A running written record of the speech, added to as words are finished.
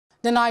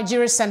The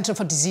Nigeria Center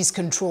for Disease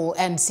Control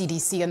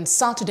 (NCDC) on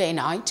Saturday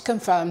night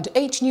confirmed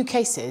 8 new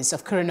cases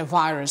of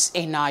coronavirus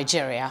in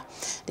Nigeria.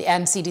 The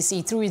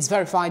NCDC, through its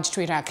verified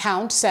Twitter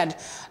account, said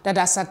that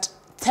as at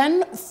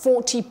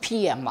 10:40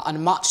 p.m.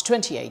 on March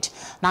 28,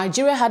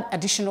 Nigeria had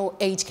additional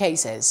 8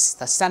 cases.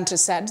 The center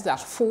said that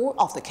 4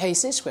 of the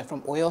cases were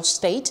from Oyo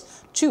State,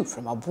 2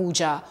 from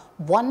Abuja,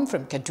 1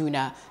 from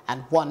Kaduna,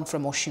 and 1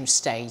 from Osun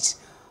State.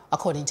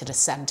 According to the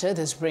center,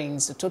 this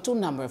brings the total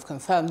number of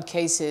confirmed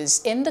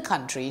cases in the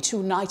country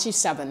to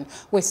 97,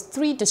 with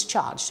 3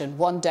 discharged and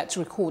 1 death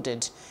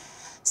recorded.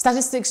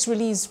 Statistics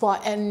released by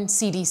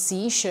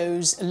NCDC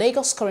shows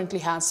Lagos currently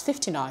has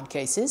 59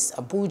 cases,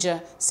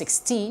 Abuja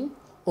 16,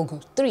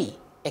 Ogun 3,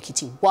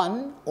 Ekiti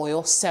 1,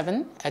 Oyo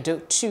 7, Edo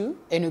 2,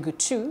 Enugu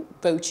 2,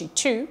 Bauchi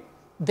 2,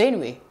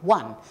 Benue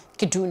 1,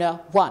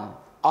 Kaduna 1,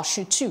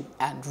 Osun 2,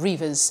 and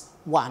Rivers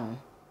 1.